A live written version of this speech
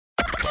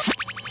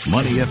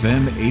Money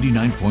FM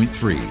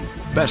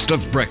 89.3. Best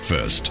of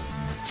breakfast.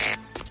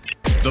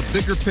 The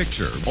bigger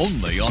picture,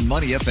 only on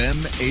Money FM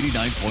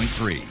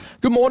 89.3.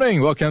 Good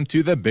morning. Welcome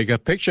to The Bigger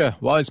Picture.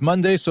 Well, it's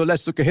Monday, so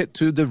let's look ahead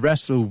to the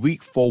rest of the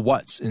week for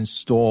what's in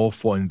store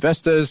for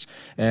investors.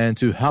 And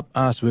to help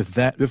us with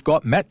that, we've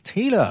got Matt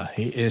Taylor.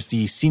 He is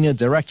the Senior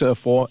Director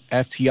for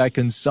FTI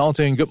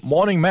Consulting. Good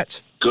morning,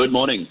 Matt. Good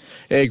morning.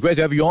 Hey, great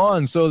to have you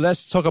on. So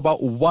let's talk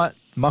about what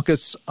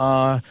markets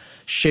are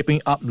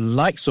shaping up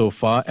like so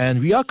far. And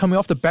we are coming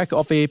off the back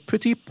of a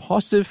pretty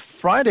positive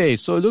Friday.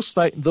 So it looks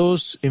like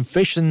those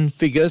inflation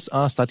figures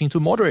are starting to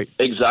moderate.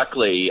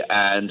 Exactly.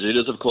 And it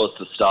is, of course,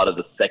 the start of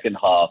the second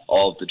half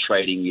of the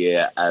trading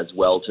year as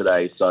well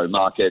today. So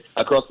markets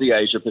across the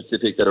Asia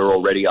Pacific that are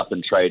already up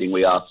and trading,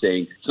 we are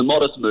seeing some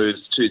modest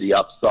moves to the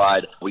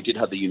upside. We did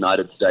have the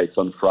United States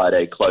on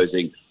Friday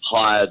closing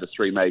higher, the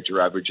three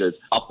major averages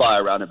up by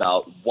around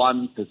about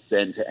 1%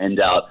 to end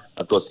out,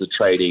 of course, the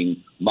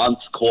trading month,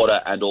 quarter,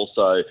 and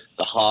also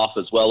the half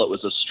as well. It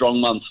was a strong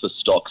month for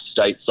stocks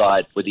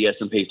stateside, with the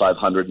S&P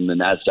 500 and the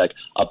Nasdaq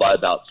up by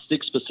about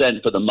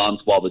 6% for the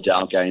month, while the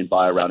Dow gained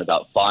by around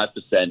about 5%.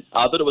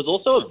 But it was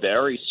also a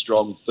very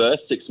strong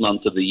first 6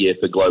 months of the year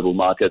for global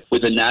markets,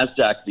 with the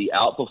Nasdaq, the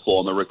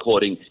outperformer,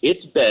 recording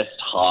its best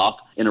half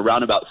in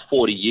around about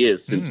 40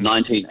 years since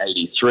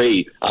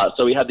 1983.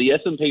 So we had the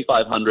S&P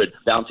 500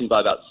 bouncing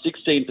by about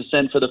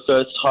 16% for the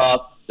first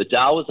half. The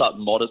Dow was up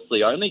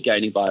modestly, only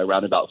gaining by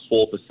around about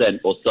 4%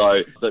 or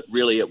so, but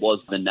really it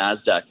was the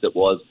Nasdaq that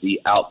was the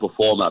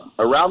outperformer.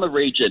 Around the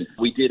region,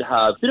 we did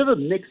have a bit of a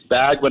mixed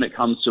bag when it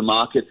comes to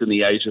markets in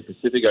the Asia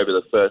Pacific over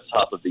the first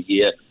half of the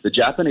year. The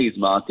Japanese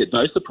market,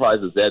 no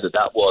surprises there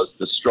that was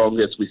the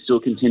strongest. We still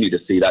continue to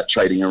see that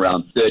trading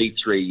around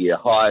 33-year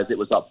highs. It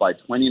was up by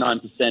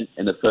 29%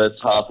 in the first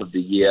half of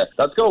the year.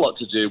 That's got a lot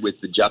to do with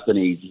the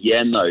Japanese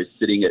yen, though,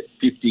 sitting at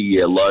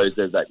 50-year lows.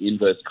 There's that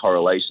inverse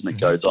correlation that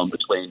goes on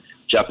between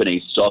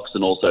Japanese stocks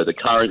and also the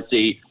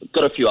currency. We've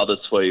got a few others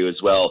for you as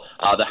well.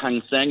 The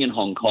Hang Seng in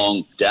Hong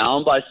Kong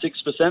down by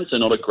 6%, so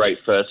not a great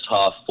first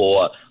half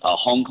for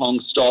Hong Kong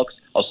stocks.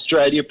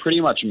 Australia pretty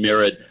much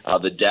mirrored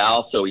the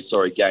Dow, so we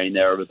saw a gain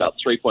there of about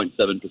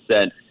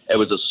 3.7%. It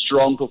was a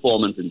strong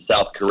performance in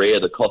South Korea.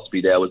 The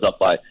Kospi there was up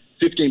by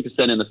 15%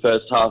 in the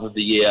first half of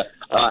the year.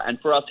 And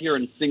for us here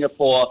in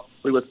Singapore,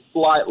 we were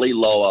slightly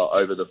lower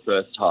over the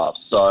first half.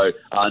 So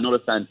not a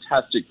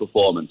fantastic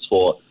performance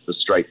for the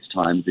Straits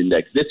Times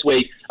Index. This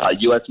week,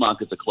 US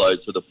markets are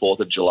closed for the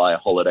 4th of July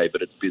holiday,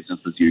 but it's business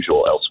as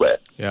usual elsewhere.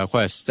 Yeah,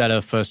 quite a stellar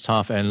first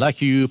half. And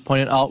like you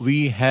pointed out,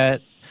 we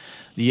had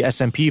the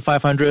S&P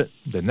 500,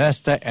 the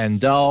Nasdaq and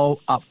Dow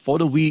up for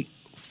the week,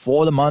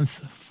 for the month,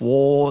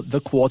 for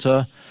the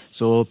quarter.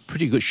 So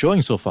pretty good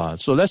showing so far.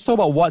 So let's talk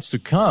about what's to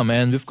come.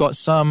 And we've got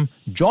some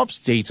jobs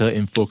data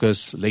in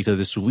focus later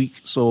this week.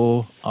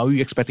 So are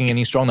we expecting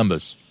any strong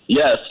numbers?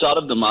 Yeah, start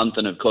of the month.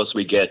 And of course,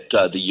 we get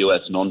the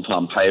US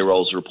non-farm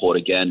payrolls report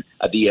again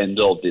at the end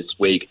of this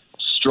week.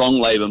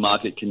 Strong labour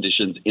market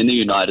conditions in the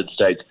United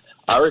States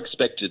are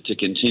expected to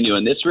continue.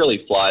 And this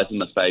really flies in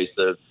the face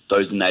of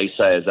those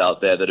naysayers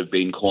out there that have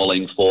been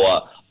calling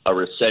for a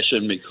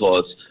recession,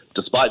 because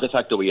despite the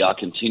fact that we are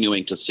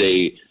continuing to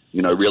see,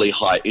 really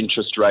high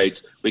interest rates,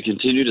 we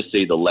continue to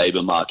see the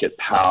labour market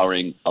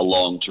powering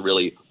along to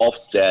really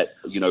offset,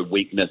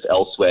 weakness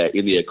elsewhere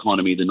in the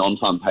economy. The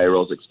non-farm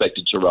payroll is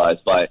expected to rise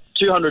by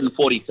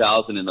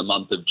 240,000 in the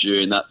month of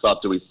June. That's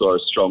after we saw a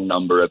strong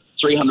number of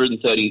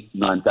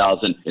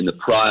 339,000 in the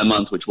prior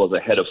month, which was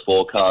ahead of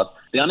forecast.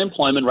 The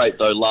unemployment rate,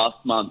 though,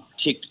 last month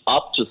ticked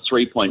up to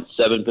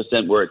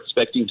 3.7%. We're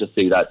expecting to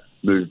see that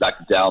move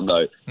back down,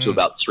 though, to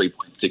about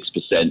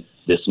 3.6%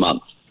 this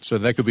month. So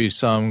that could be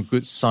some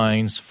good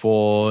signs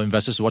for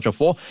investors to watch out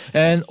for.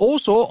 And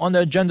also on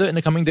the agenda in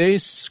the coming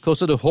days,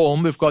 closer to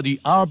home, we've got the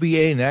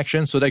RBA in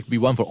action. So that could be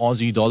one for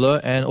Aussie dollar,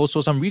 and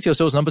also some retail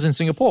sales numbers in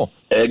Singapore.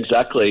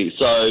 Exactly.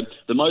 So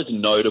the most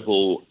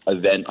notable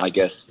event, I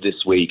guess,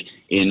 this week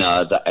in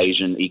the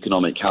Asian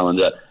economic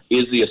calendar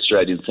is the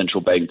Australian Central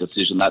Bank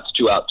decision. That's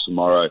due out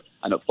tomorrow,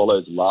 and it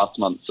follows last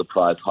month's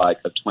surprise hike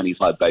of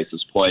 25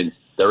 basis points.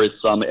 There is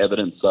some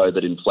evidence, though,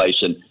 that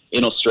inflation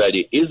in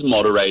Australia is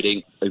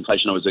moderating.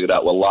 Inflation I was looking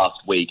at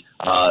last week,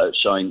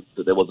 showing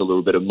that there was a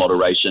little bit of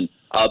moderation.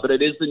 But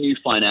it is the new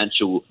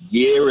financial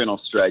year in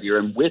Australia,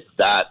 and with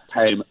that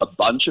came a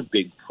bunch of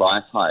big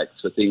price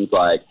hikes for things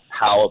like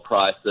power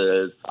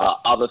prices,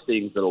 other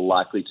things that are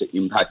likely to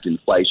impact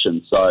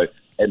inflation. So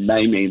it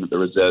may mean that the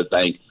Reserve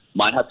Bank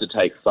might have to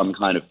take some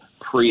kind of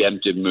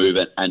preemptive move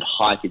and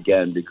hike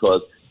again,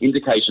 because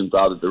indications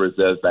are that the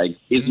Reserve Bank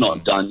is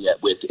not done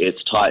yet with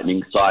its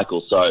tightening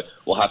cycle. So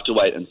we'll have to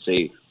wait and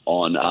see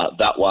on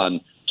that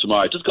one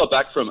tomorrow. Just got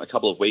back from a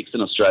couple of weeks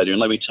in Australia, and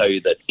let me tell you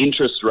that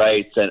interest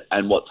rates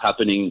and what's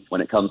happening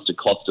when it comes to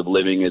cost of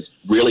living is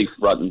really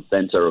front and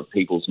center of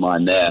people's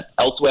mind there.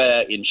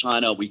 Elsewhere in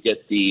China, we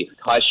get the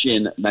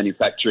Caixin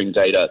manufacturing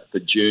data for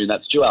June.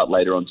 That's due out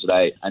later on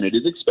today, and it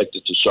is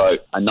expected to show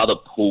another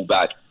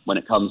pullback when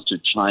it comes to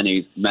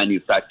Chinese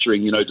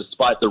manufacturing.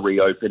 Despite the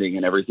reopening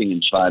and everything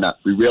in China,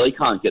 we really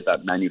can't get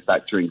that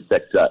manufacturing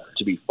sector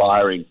to be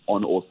firing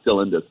on all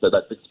cylinders. So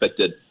that's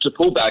expected to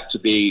pull back to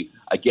be,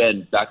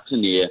 again, back to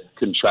near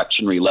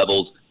contractionary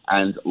levels.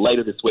 And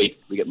later this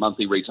week, we get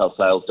monthly retail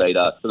sales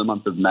data for the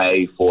month of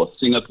May for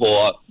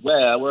Singapore,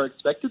 where we're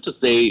expected to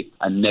see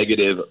a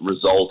negative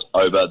result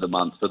over the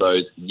month for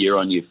those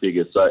year-on-year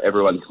figures. So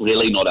everyone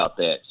clearly not out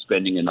there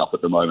spending enough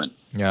at the moment.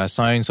 Yeah,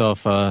 signs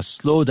of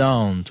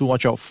slowdown to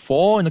watch out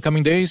for in the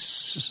coming days.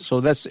 So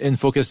that's in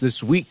focus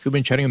this week. We've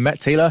been chatting with Matt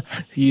Taylor.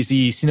 He's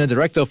the Senior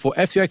Director for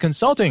FTI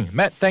Consulting.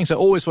 Matt, thanks as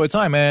always for your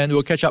time, and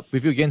we'll catch up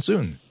with you again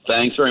soon.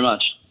 Thanks very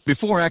much.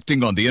 Before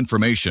acting on the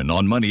information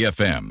on Money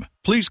FM,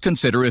 please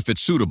consider if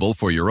it's suitable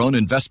for your own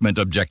investment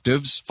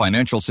objectives,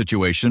 financial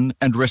situation,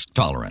 and risk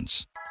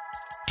tolerance.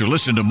 To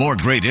listen to more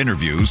great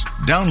interviews,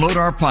 download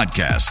our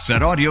podcasts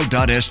at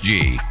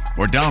audio.sg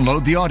or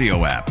download the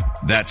audio app.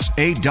 That's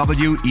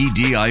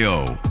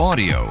AWEDIO,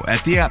 audio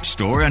at the App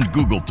Store and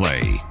Google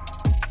Play.